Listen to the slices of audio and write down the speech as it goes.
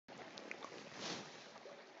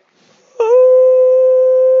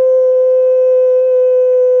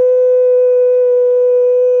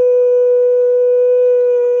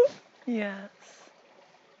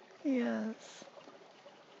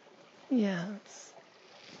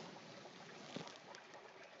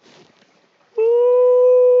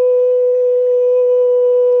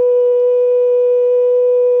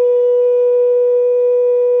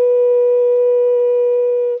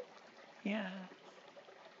Yes.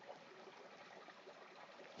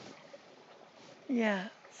 Yes.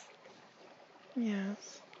 Yes.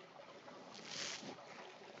 Yes.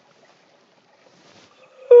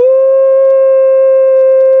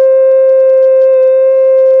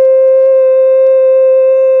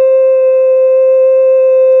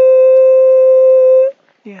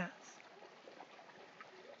 Yes.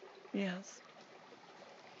 Yes.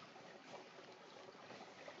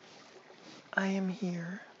 I am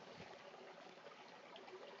here.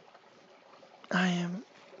 I am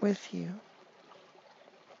with you.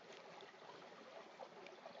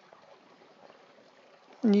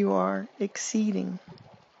 You are exceeding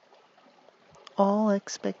all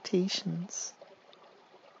expectations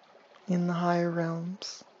in the higher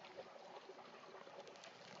realms.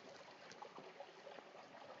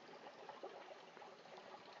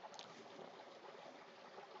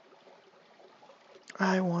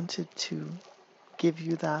 I wanted to give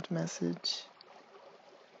you that message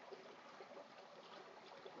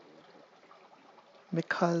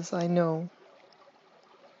because I know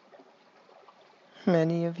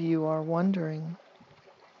many of you are wondering,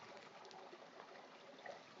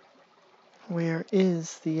 where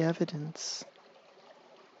is the evidence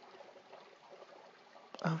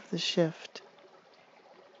of the shift?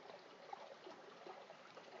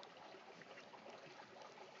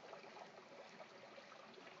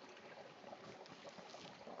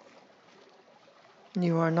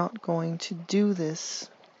 You are not going to do this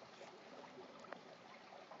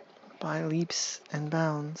by leaps and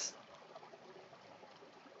bounds,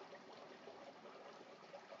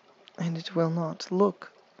 and it will not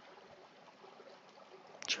look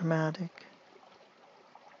dramatic.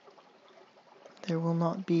 There will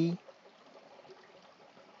not be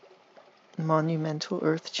monumental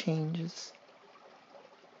earth changes.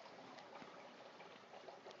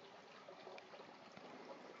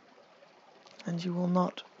 And you will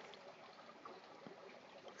not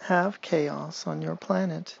have chaos on your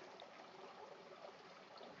planet.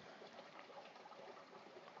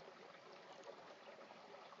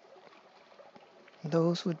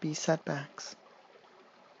 Those would be setbacks,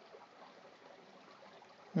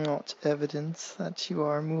 not evidence that you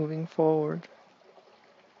are moving forward.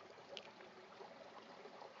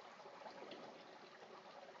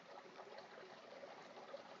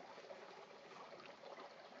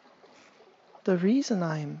 The reason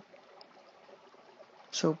I'm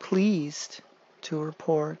so pleased to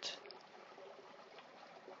report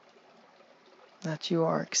that you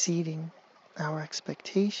are exceeding our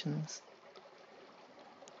expectations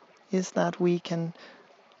is that we can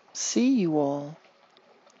see you all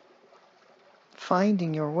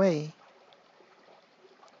finding your way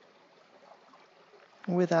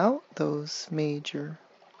without those major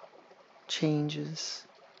changes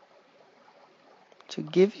to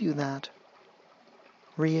give you that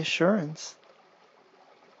reassurance.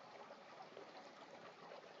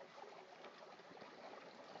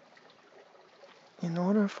 In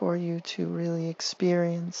order for you to really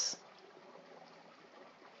experience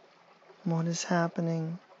what is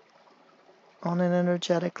happening on an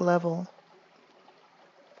energetic level,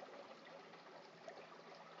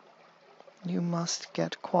 you must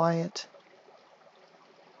get quiet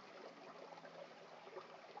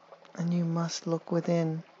and you must look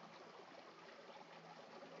within.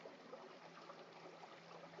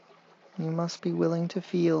 You must be willing to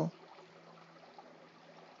feel.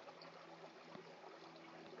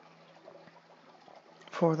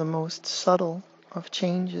 For the most subtle of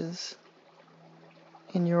changes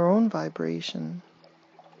in your own vibration,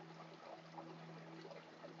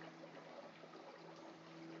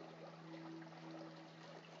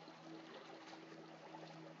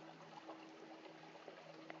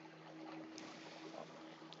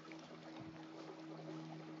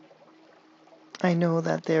 I know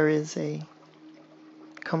that there is a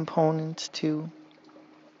component to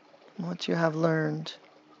what you have learned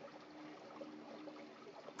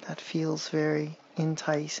that feels very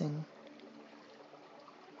enticing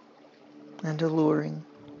and alluring.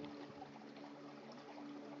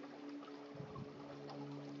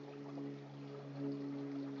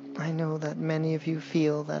 I know that many of you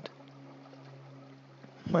feel that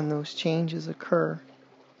when those changes occur,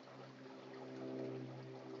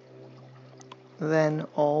 then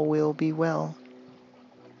all will be well.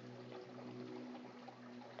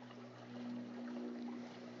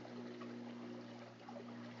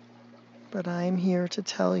 But I am here to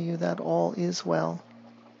tell you that all is well.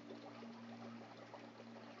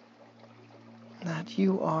 that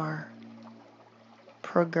you are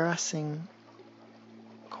progressing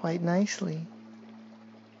quite nicely.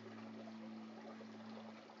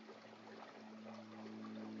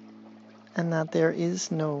 And that there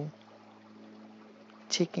is no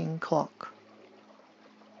ticking clock.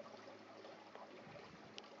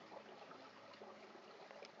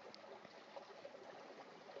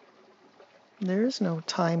 There is no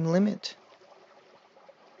time limit.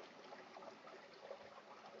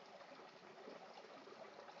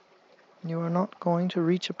 You are not going to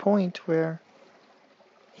reach a point where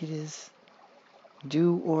it is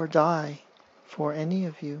do or die for any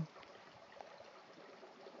of you,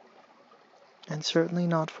 and certainly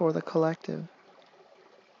not for the collective.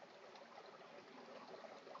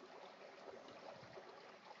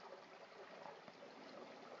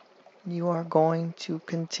 You are going to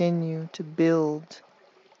continue to build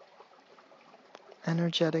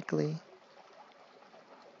energetically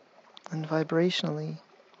and vibrationally.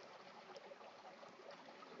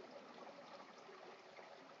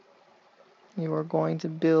 You are going to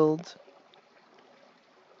build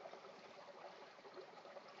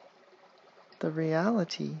the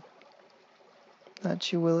reality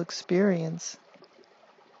that you will experience.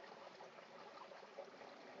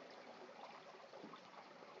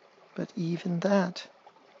 But even that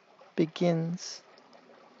begins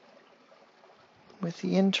with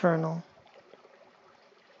the internal,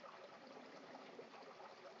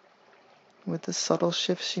 with the subtle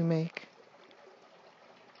shifts you make.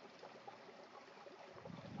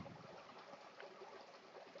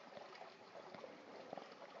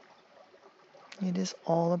 It is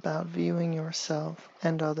all about viewing yourself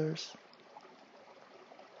and others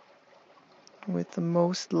with the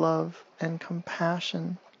most love and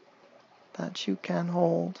compassion that you can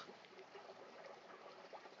hold.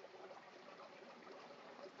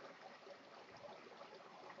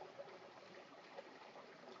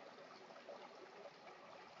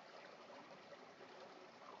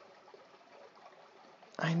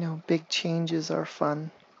 I know big changes are fun.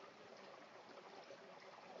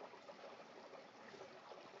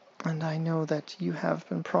 And I know that you have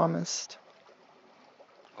been promised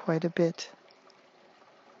quite a bit.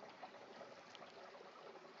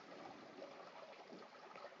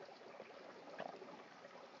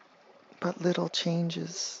 But little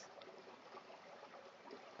changes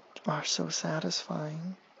are so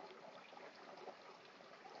satisfying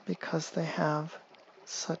because they have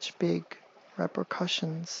such big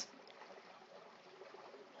repercussions.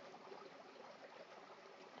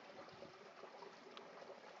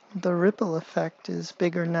 The ripple effect is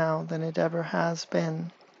bigger now than it ever has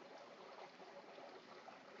been.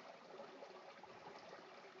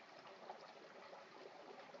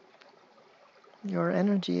 Your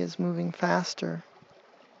energy is moving faster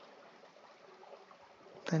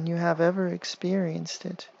than you have ever experienced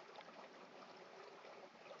it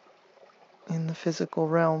in the physical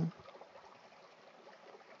realm.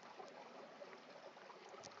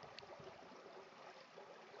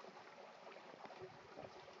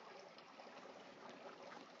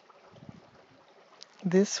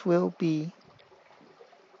 This will be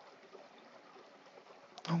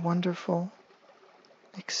a wonderful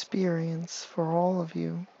experience for all of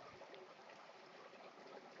you.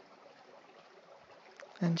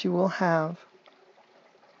 And you will have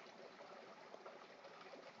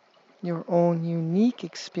your own unique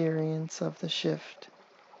experience of the shift,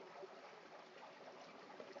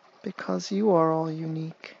 because you are all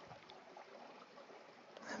unique,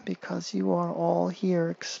 and because you are all here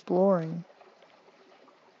exploring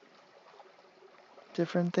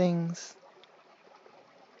different things.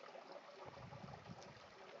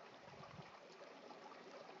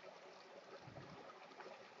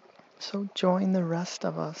 So join the rest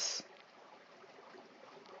of us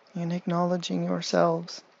in acknowledging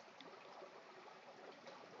yourselves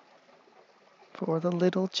for the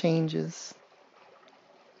little changes,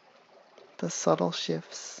 the subtle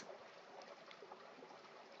shifts,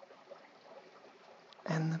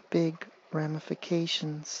 and the big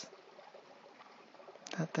ramifications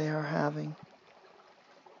that they are having.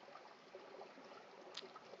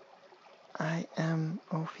 I am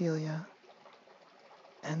Ophelia,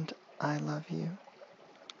 and I love you.